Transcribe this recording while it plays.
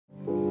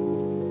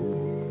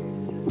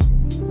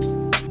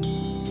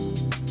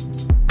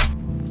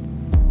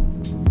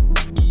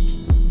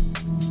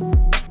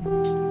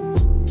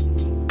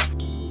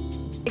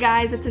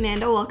guys, it's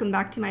Amanda. Welcome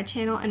back to my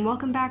channel and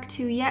welcome back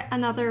to yet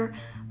another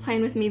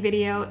plan with me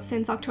video.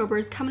 Since October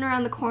is coming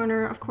around the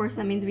corner, of course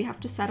that means we have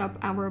to set up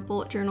our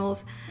bullet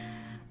journals.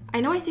 I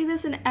know I say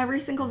this in every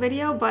single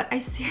video, but I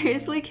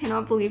seriously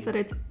cannot believe that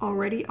it's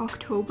already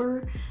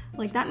October.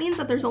 Like, that means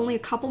that there's only a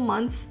couple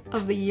months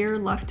of the year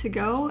left to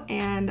go,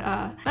 and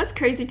that's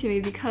crazy to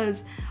me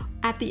because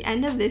at the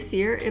end of this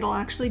year, it'll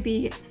actually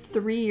be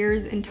 3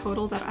 years in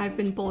total that I've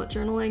been bullet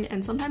journaling,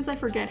 and sometimes I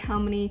forget how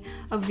many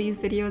of these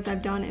videos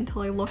I've done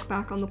until I look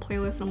back on the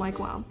playlist and I'm like,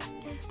 wow.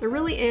 There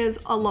really is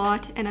a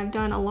lot, and I've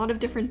done a lot of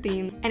different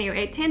themes.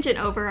 Anyway, tangent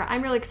over.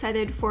 I'm really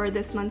excited for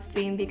this month's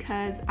theme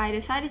because I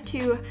decided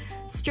to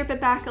strip it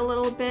back a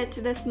little bit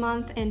this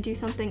month and do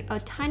something a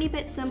tiny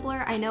bit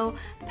simpler. I know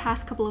the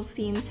past couple of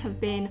themes have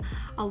been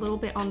a little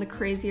bit on the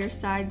crazier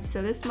side,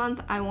 so this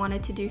month I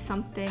wanted to do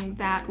something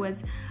that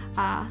was,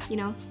 you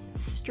know,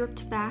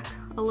 stripped back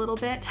a little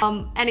bit.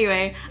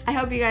 Anyway, I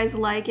hope you guys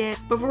like it.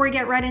 Before we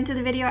get right into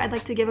the video, I'd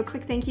like to give a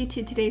quick thank you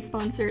to today's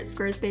sponsor,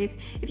 Squarespace.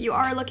 If you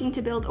are looking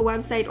to build a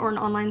website or an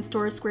online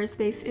store,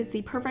 Squarespace is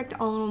the perfect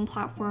all-in-one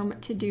platform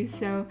to do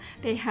so.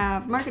 They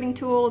have marketing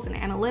tools and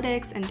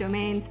analytics and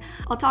domains.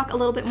 I'll talk a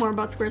little bit more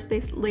about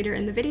Squarespace later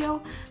in the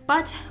video,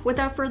 but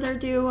without further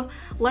ado,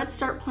 let's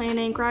start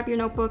planning. Grab your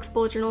notebooks,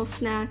 bullet journals,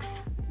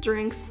 snacks,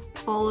 drinks,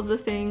 all of the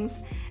things,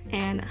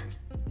 and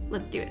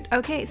let's do it.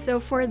 Okay,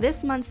 so for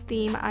this month's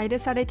theme, I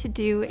decided to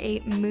do a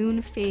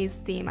moon phase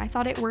theme. I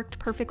thought it worked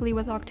perfectly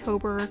with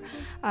October.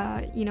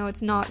 You know,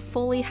 it's not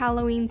fully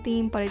Halloween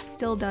themed, but it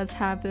still does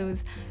have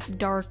those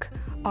dark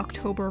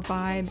October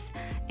vibes.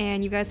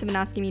 And you guys have been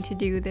asking me to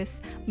do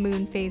this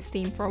moon phase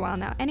theme for a while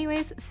now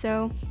anyways,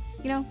 so,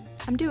 you know,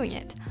 I'm doing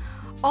it.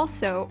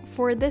 Also,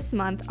 for this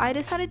month, I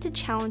decided to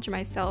challenge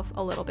myself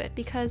a little bit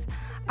because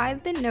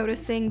I've been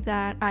noticing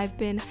that I've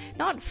been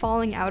not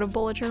falling out of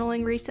bullet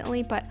journaling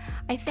recently, but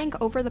I think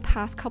over the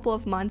past couple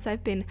of months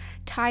I've been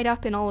tied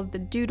up in all of the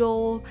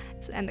doodles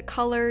and the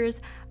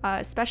colors,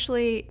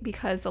 especially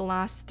because the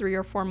last 3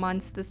 or 4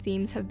 months the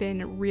themes have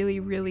been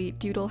really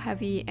doodle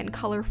heavy and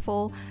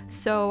colorful.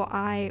 So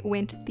I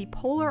went the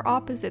polar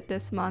opposite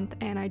this month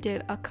and I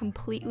did a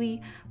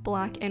completely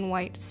black and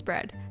white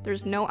spread.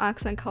 There's no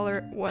accent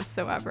color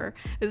whatsoever.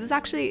 This is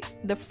actually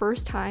the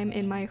first time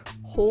in my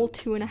whole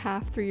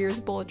 2.5-3 years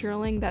bullet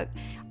journaling that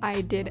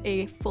I did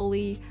a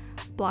fully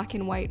black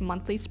and white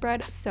monthly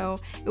spread, so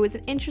it was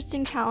an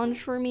interesting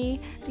challenge for me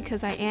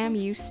because I am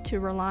used to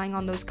relying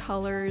on those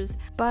colors,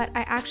 but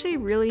I actually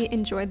really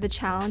enjoyed the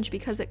challenge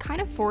because it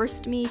kind of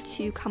forced me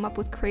to come up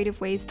with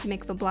creative ways to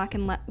make the black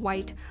and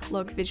white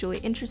look visually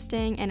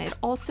interesting, and it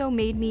also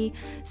made me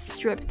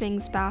strip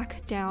things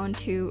back down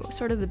to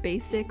sort of the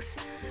basics.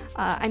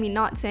 I mean,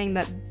 not saying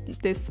that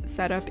this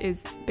setup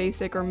is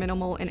basic or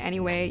minimal in any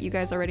way. You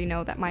guys already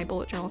know that my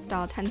bullet journal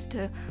style tends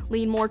to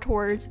lean more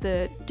towards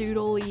the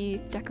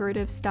doodly,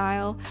 decorative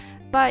style.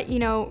 But, you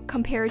know,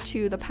 compared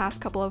to the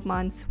past couple of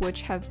months,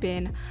 which have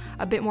been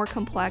a bit more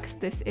complex,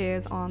 this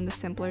is on the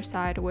simpler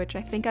side, which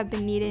I think I've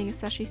been needing,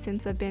 especially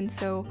since I've been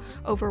so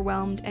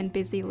overwhelmed and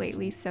busy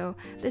lately. So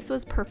this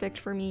was perfect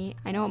for me.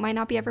 I know it might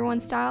not be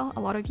everyone's style. A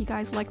lot of you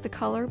guys like the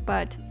color,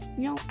 but,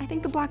 you know, I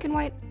think the black and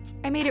white,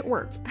 I made it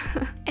work.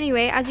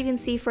 Anyway, as you can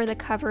see for the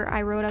cover,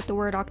 I wrote out the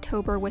word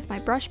October with my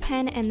brush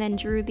pen and then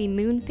drew the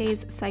moon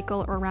phase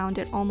cycle around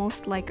it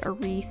almost like a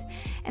wreath.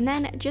 And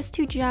then just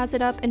to jazz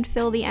it up and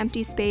fill the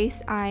empty space,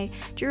 I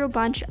drew a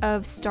bunch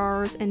of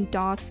stars and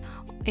dots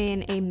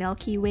in a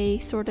Milky Way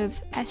sort of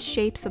S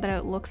shape so that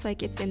it looks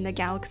like it's in the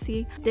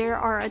galaxy. There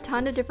are a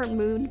ton of different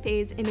moon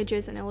phase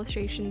images and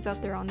illustrations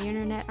out there on the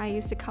internet. I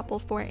used a couple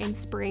for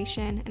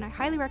inspiration, and I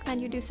highly recommend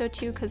you do so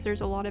too because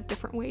there's a lot of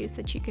different ways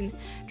that you can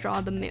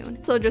draw the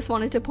moon. So just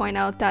wanted to point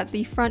out that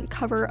the front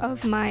cover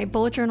of my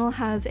bullet journal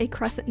has a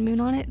crescent moon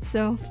on it,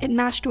 so it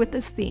matched with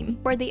this theme.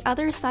 For the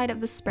other side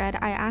of the spread,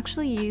 I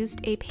actually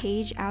used a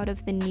page out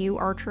of the new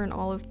Archer and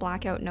Olive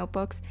Blackout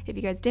notebooks. If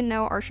you guys didn't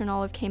know, Archer and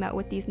Olive came out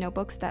with these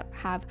notebooks that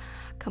have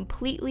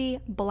completely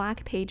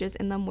black pages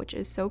in them, which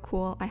is so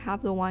cool. I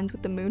have the ones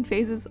with the moon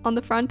phases on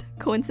the front,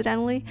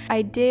 coincidentally.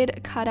 I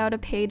did cut out a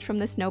page from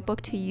this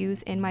notebook to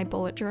use in my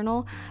bullet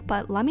journal,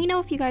 but let me know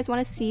if you guys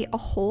want to see a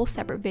whole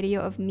separate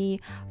video of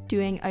me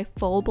doing a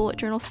full bullet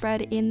journal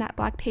spread in that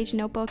black page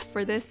notebook.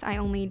 For this, I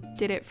only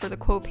did it for the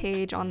quote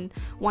page on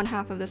one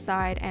half of the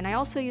side, and I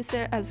also used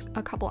it as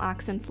a couple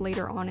accents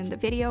later on in the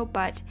video,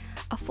 but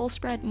a full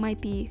spread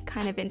might be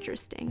kind of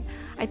interesting.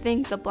 I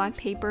think the black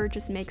paper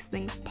just makes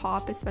things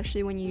pop,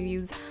 especially when you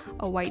use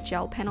a white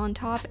gel pen on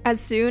top. As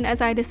soon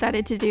as I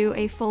decided to do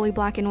a fully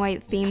black and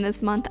white theme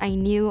this month, I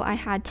knew I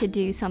had to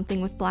do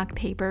something with black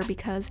paper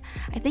because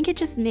I think it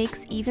just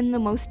makes even the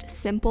most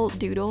simple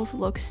doodles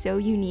look so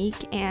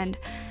unique. And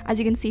as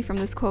you can see from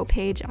this quote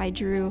page, I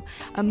drew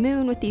a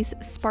moon with these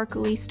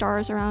sparkly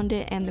stars around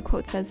it, and the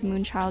quote says,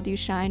 "Moonchild, you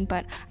shine,"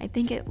 but I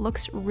think it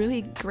looks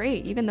really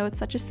great even though it's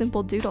such a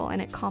simple doodle,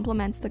 and it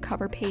complements the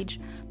cover page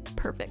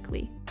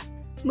perfectly.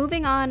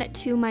 Moving on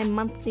to my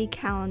monthly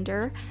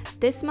calendar.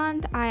 This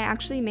month I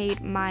actually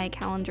made my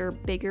calendar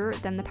bigger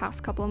than the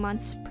past couple of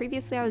months.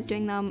 Previously I was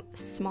doing them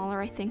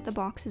smaller. I think the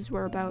boxes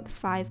were about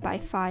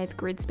 5x5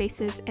 grid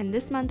spaces, and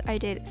this month I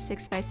did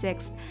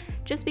 6x6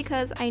 just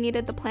because I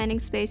needed the planning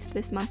space.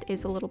 This month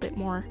is a little bit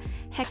more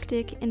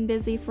hectic and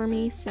busy for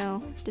me,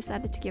 so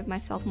decided to give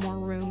myself more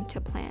room to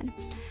plan.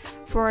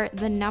 For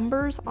the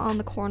numbers on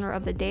the corner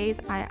of the days,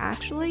 I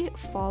actually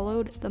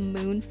followed the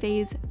moon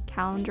phase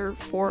calendar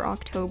for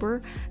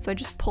October. So I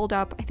just pulled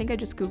up, I think I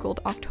just googled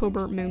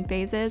October moon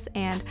phases,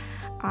 and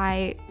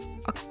I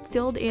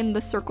filled in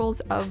the circles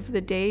of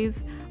the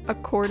days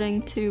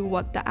according to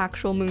what the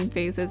actual moon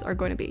phases are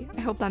going to be.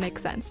 I hope that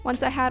makes sense.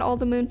 Once I had all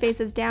the moon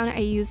phases down, I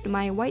used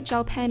my white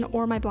gel pen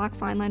or my black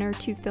fine liner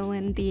to fill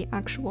in the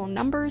actual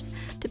numbers.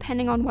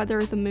 Depending on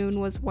whether the moon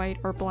was white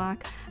or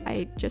black,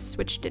 I just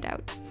switched it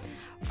out.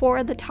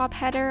 For the top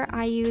header,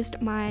 I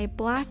used my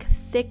black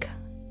thick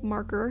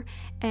marker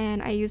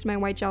and I used my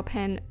white gel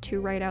pen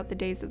to write out the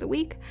days of the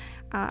week.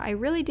 I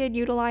really did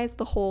utilize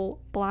the whole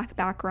black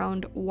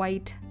background,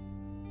 white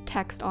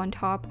text on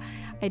top.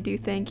 I do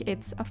think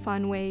it's a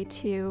fun way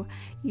to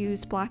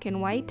use black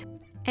and white.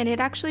 And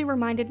it actually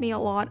reminded me a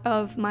lot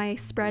of my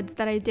spreads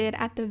that I did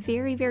at the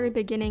very, very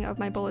beginning of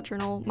my bullet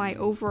journal, my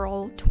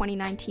overall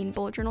 2019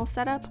 bullet journal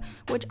setup,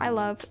 which I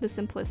love the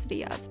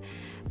simplicity of.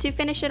 To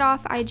finish it off,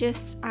 I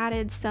just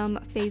added some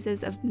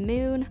phases of the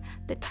moon,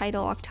 the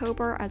title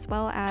October, as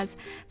well as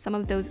some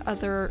of those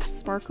other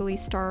sparkly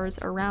stars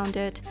around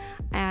it.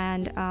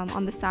 And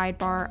on the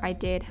sidebar, I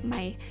did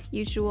my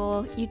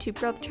usual YouTube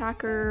growth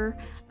tracker,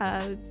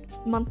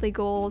 monthly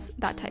goals,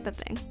 that type of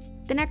thing.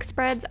 The next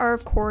spreads are,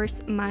 of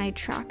course, my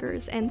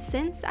trackers, and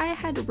since I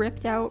had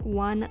ripped out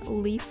one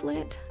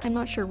leaflet, I'm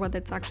not sure what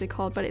it's actually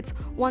called, but it's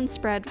one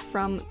spread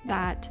from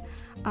that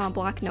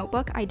black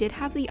notebook, I did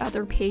have the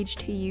other page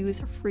to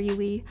use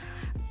freely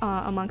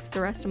amongst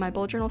the rest of my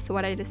bullet journal, so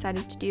what I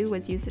decided to do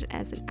was use it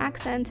as an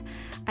accent.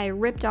 I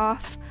ripped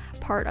off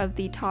part of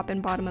the top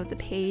and bottom of the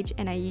page,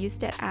 and I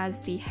used it as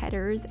the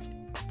headers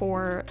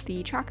for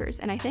the trackers,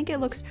 and I think it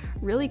looks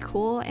really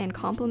cool and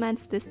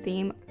complements this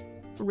theme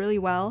really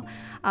well.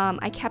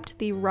 I kept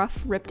the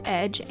rough ripped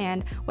edge,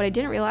 and what I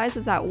didn't realize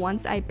is that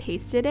once I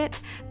pasted it,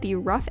 the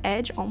rough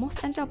edge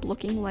almost ended up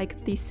looking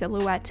like the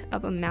silhouette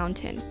of a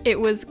mountain. It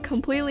was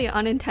completely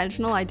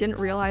unintentional. I didn't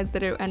realize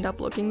that it would end up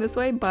looking this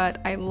way,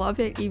 but I love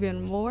it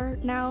even more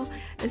now,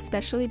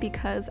 especially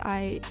because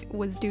I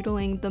was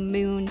doodling the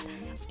moon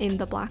in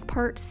the black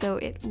part, so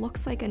it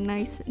looks like a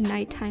nice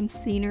nighttime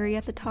scenery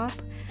at the top,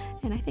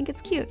 and I think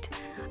it's cute.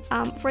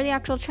 For the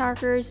actual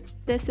trackers,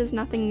 this is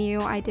nothing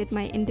new. I did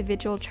my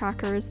individual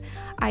trackers.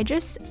 I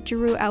just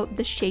drew out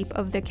the shape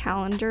of the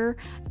calendar,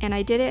 and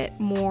I did it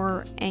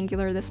more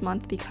angular this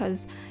month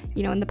because,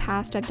 you know, in the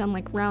past I've done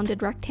like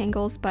rounded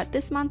rectangles, but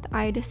this month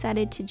I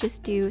decided to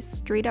just do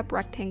straight up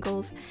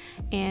rectangles.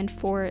 And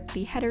for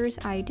the headers,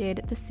 I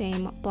did the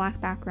same black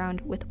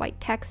background with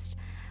white text,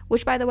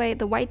 which, by the way,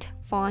 the white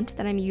font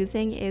that I'm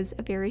using is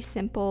a very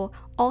simple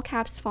all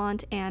caps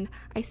font, and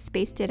I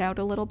spaced it out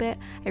a little bit.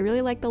 I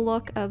really like the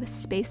look of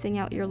spacing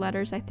out your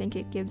letters. I think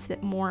it gives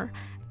it more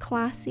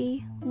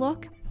classy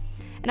look.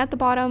 And at the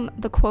bottom,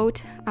 the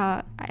quote,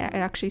 I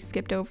actually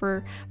skipped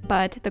over,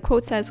 but the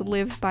quote says,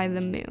 "Live by the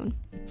moon."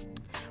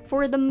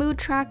 For the mood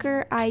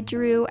tracker, I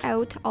drew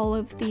out all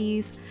of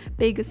these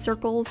big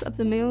circles of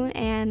the moon,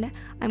 and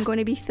I'm going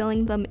to be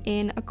filling them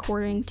in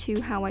according to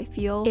how I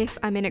feel. If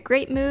I'm in a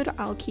great mood,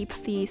 I'll keep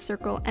the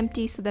circle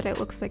empty so that it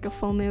looks like a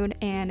full moon,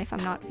 and if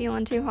I'm not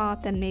feeling too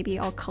hot, then maybe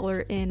I'll color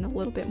in a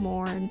little bit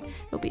more and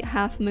it'll be a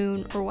half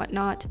moon or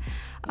whatnot.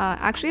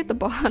 Actually, at the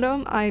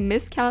bottom, I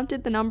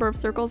miscounted the number of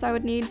circles I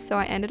would need, so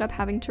I ended up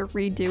having to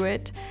redo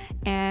it,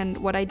 and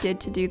what I did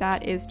to do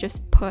that is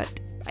just put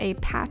a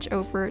patch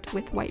over it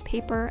with white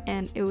paper,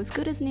 and it was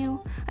good as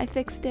new. I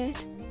fixed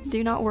it.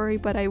 Do not worry,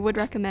 but I would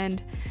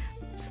recommend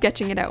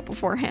sketching it out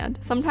beforehand.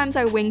 Sometimes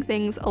I wing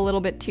things a little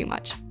bit too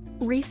much.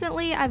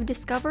 Recently, I've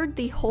discovered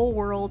the whole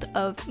world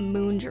of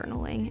moon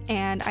journaling,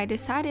 and I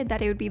decided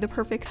that it would be the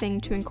perfect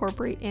thing to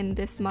incorporate in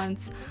this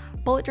month's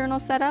bullet journal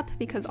setup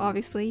because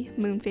obviously,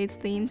 moon phase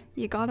theme,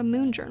 you got a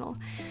moon journal.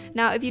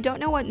 Now, if you don't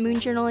know what moon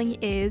journaling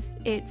is,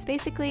 it's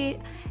basically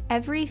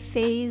every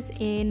phase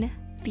in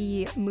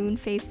the moon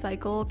phase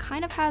cycle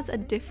kind of has a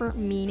different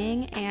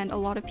meaning, and a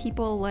lot of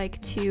people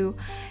like to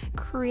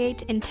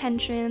create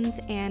intentions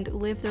and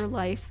live their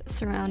life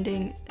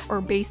surrounding or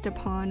based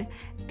upon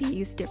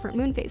these different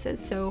moon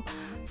phases. So,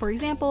 for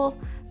example,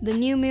 the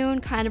new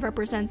moon kind of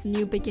represents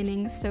new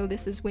beginnings, so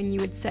this is when you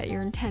would set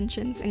your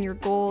intentions and your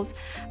goals.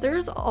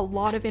 There's a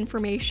lot of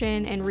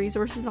information and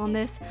resources on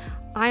this.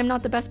 I'm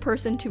not the best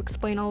person to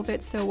explain all of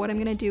it, so what I'm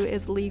going to do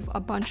is leave a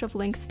bunch of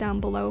links down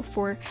below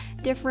for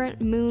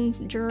different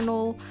moon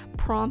journal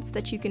prompts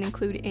that you can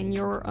include in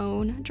your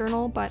own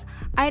journal, but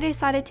I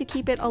decided to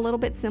keep it a little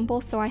bit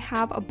simple, so I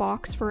have a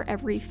box for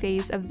every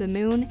phase of the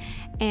moon,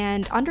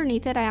 and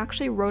underneath it I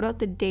actually wrote out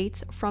the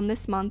dates from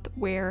this month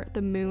where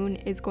the moon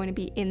is going to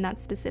be in that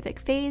specific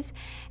phase,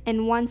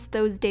 and once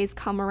those days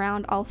come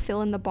around, I'll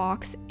fill in the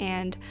box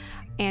and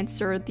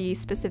answer the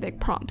specific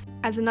prompts.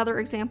 As another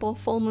example,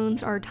 full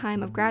moons are a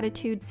time of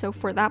gratitude, so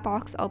for that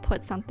box, I'll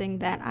put something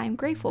that I'm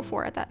grateful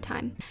for at that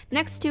time.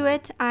 Next to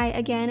it, I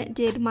again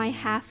did my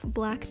half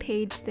black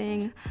page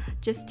thing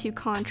just to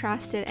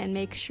contrast it and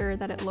make sure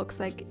that it looks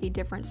like a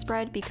different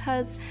spread,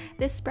 because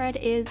this spread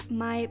is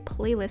my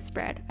playlist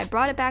spread. I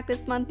brought it back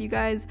this month. You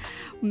guys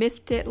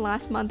missed it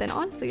last month, and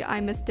honestly, I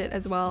missed it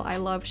as well. I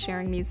love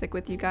sharing music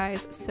with you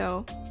guys,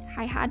 so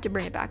I had to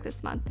bring it back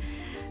this month.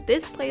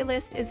 This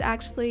playlist is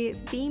actually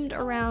themed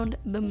around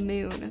the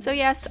moon. So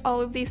yes, all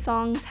of these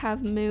songs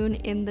have moon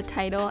in the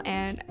title,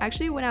 and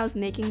actually when I was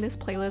making this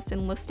playlist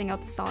and listing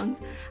out the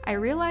songs, I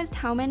realized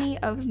how many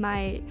of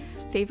my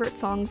favorite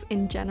songs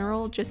in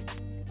general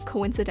just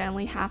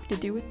coincidentally have to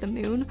do with the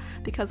moon,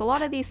 because a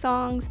lot of these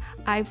songs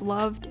I've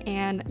loved,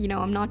 and you know,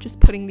 I'm not just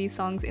putting these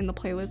songs in the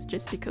playlist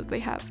just because they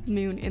have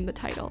moon in the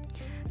title.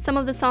 Some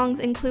of the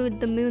songs include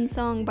the Moon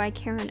Song by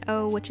Karen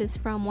O, which is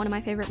from one of my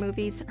favorite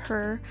movies,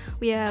 Her.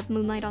 We have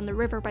Moonlight on the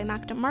River by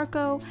Mac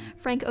DeMarco,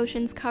 Frank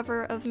Ocean's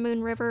cover of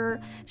Moon River,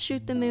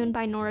 Shoot the Moon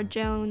by Norah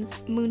Jones,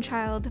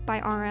 Moonchild by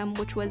RM,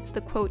 which was the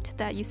quote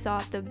that you saw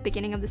at the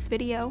beginning of this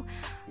video,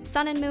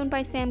 Sun and Moon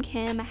by Sam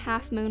Kim,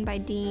 Half Moon by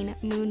Dean,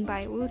 Moon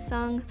by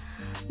Woo-sung,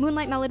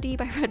 Moonlight Melody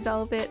by Red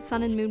Velvet,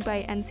 Sun and Moon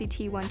by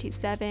NCT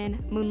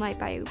 127, Moonlight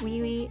by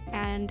Wee Wee,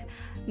 and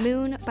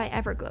Moon by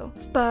Everglow.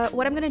 But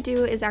what I'm gonna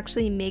do is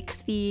actually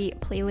make the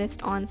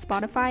playlist on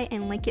Spotify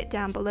and link it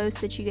down below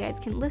so that you guys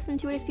can listen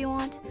to it if you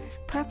want,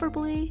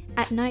 preferably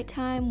at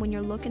nighttime when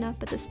you're looking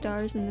up at the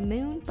stars and the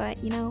moon.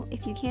 But you know,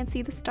 if you can't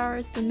see the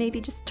stars, then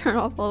maybe just turn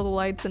off all the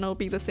lights and it'll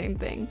be the same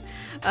thing.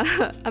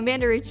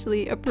 Amanda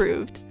Richley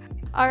approved.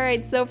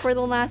 Alright, so for the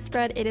last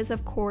spread, it is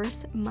of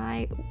course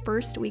my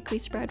first weekly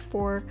spread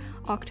for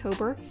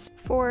October.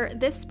 For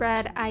this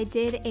spread, I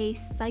did a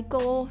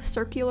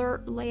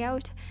circular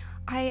layout.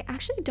 I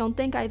actually don't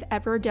think I've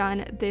ever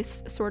done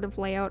this sort of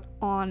layout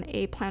on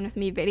a Plan With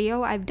Me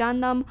video. I've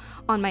done them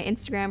on my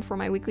Instagram for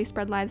my weekly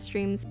spread live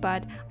streams,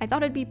 but I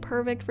thought it'd be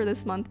perfect for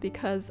this month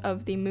because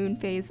of the moon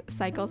phase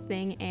cycle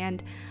thing.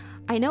 And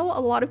I know a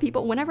lot of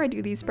people, whenever I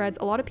do these spreads,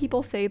 a lot of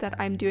people say that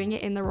I'm doing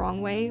it in the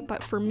wrong way,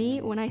 but for me,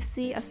 when I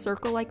see a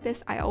circle like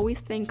this, I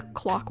always think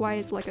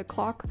clockwise like a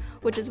clock,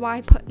 which is why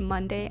I put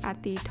Monday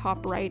at the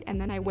top right and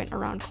then I went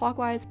around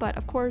clockwise. But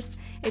of course,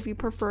 if you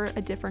prefer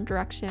a different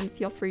direction,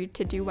 feel free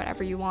to do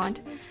whatever you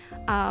want.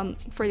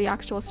 For the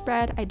actual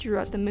spread, I drew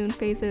out the moon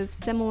phases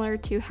similar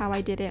to how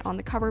I did it on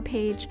the cover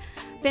page,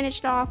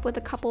 finished off with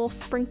a couple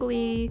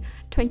sprinkly,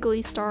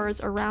 twinkly stars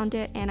around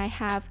it, and I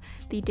have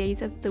the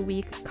days of the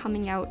week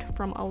coming out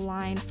from a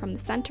line from the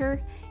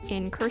center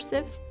in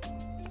cursive.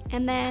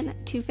 And then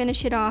to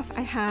finish it off,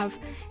 I have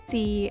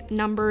the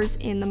numbers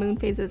in the moon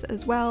phases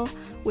as well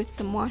with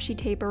some washi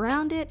tape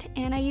around it,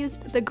 and I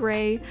used the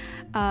gray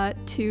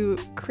to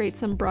create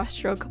some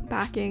brushstroke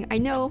backing. I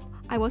know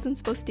I wasn't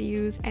supposed to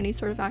use any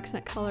sort of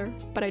accent color,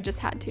 but I just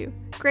had to.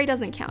 Gray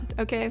doesn't count,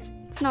 okay?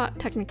 It's not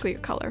technically a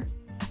color.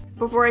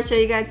 Before I show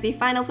you guys the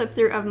final flip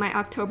through of my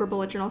October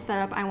bullet journal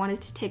setup, I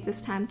wanted to take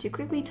this time to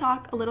quickly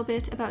talk a little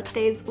bit about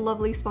today's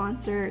lovely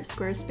sponsor,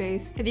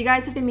 Squarespace. If you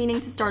guys have been meaning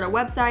to start a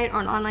website or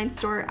an online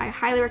store, I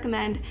highly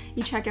recommend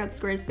you check out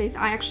Squarespace.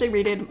 I actually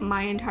redid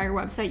my entire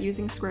website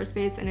using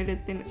Squarespace and it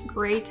has been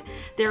great.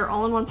 Their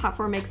all-in-one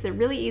platform makes it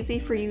really easy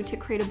for you to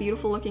create a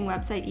beautiful looking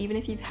website even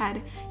if you've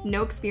had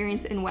no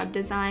experience in web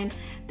design.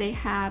 They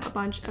have a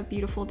bunch of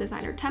beautiful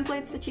designer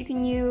templates that you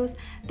can use.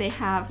 They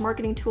have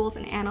marketing tools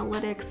and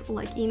analytics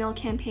like email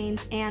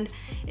campaigns, and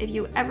if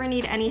you ever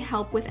need any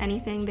help with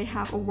anything, they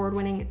have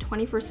award-winning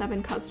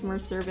 24/7 customer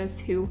service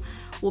who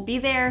will be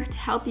there to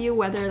help you,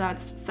 whether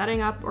that's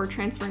setting up or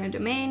transferring a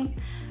domain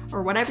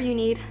or whatever you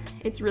need.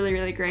 It's really,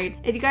 really great.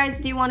 If you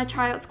guys do want to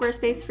try out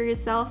Squarespace for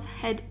yourself,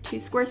 head to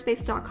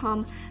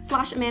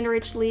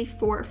squarespace.com/AmandaRachLee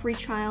for a free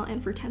trial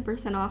and for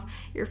 10% off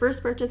your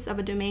first purchase of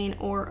a domain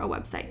or a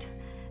website.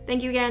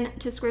 Thank you again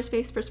to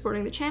Squarespace for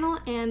supporting the channel,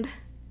 and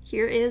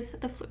here is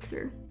the flip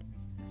through.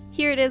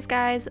 Here it is,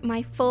 guys,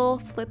 my full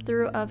flip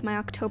through of my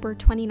October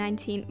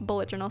 2019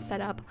 bullet journal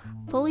setup.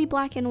 Fully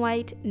black and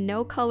white,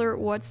 no color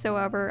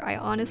whatsoever. I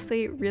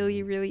honestly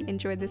really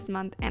enjoyed this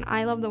month and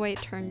I love the way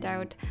it turned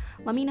out.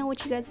 Let me know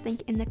what you guys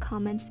think in the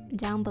comments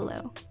down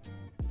below.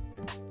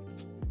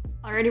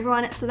 Alright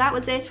everyone, so that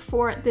was it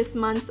for this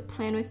month's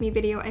Plan With Me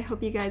video. I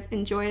hope you guys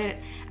enjoyed it.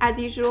 As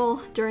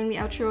usual, during the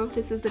outro,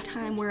 this is the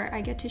time where I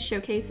get to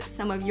showcase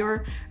some of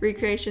your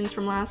recreations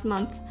from last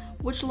month,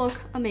 which look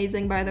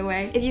amazing, by the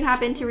way. If you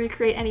happen to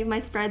recreate any of my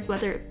spreads,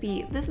 whether it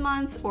be this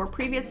month's or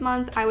previous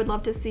months, I would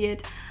love to see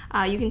it.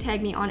 You can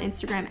tag me on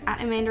Instagram at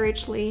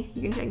AmandaRachLee.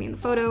 You can tag me in the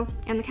photo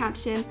and the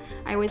caption.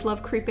 I always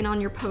love creeping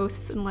on your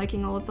posts and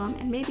liking all of them,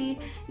 and maybe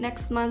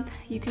next month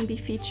you can be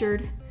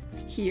featured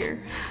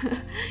here.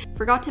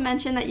 Forgot to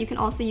mention that you can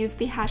also use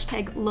the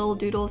hashtag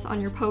 #LilDoodles on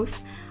your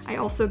posts. I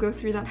also go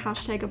through that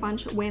hashtag a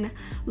bunch when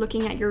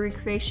looking at your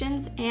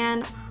recreations,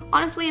 and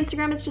honestly,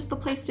 Instagram is just the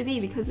place to be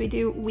because we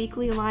do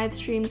weekly live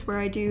streams where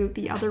I do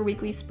the other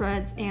weekly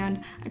spreads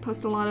and I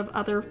post a lot of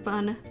other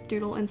fun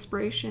doodle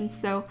inspirations.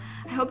 So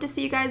I hope to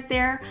see you guys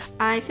there.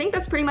 I think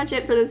that's pretty much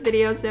it for this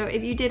video. So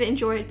if you did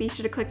enjoy it, be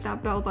sure to click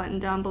that bell button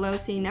down below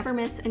so you never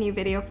miss any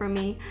video from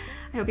me.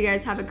 I hope you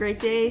guys have a great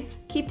day,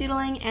 keep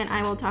doodling, and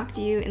I will talk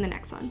to you in the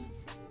next one.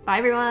 Bye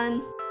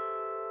everyone!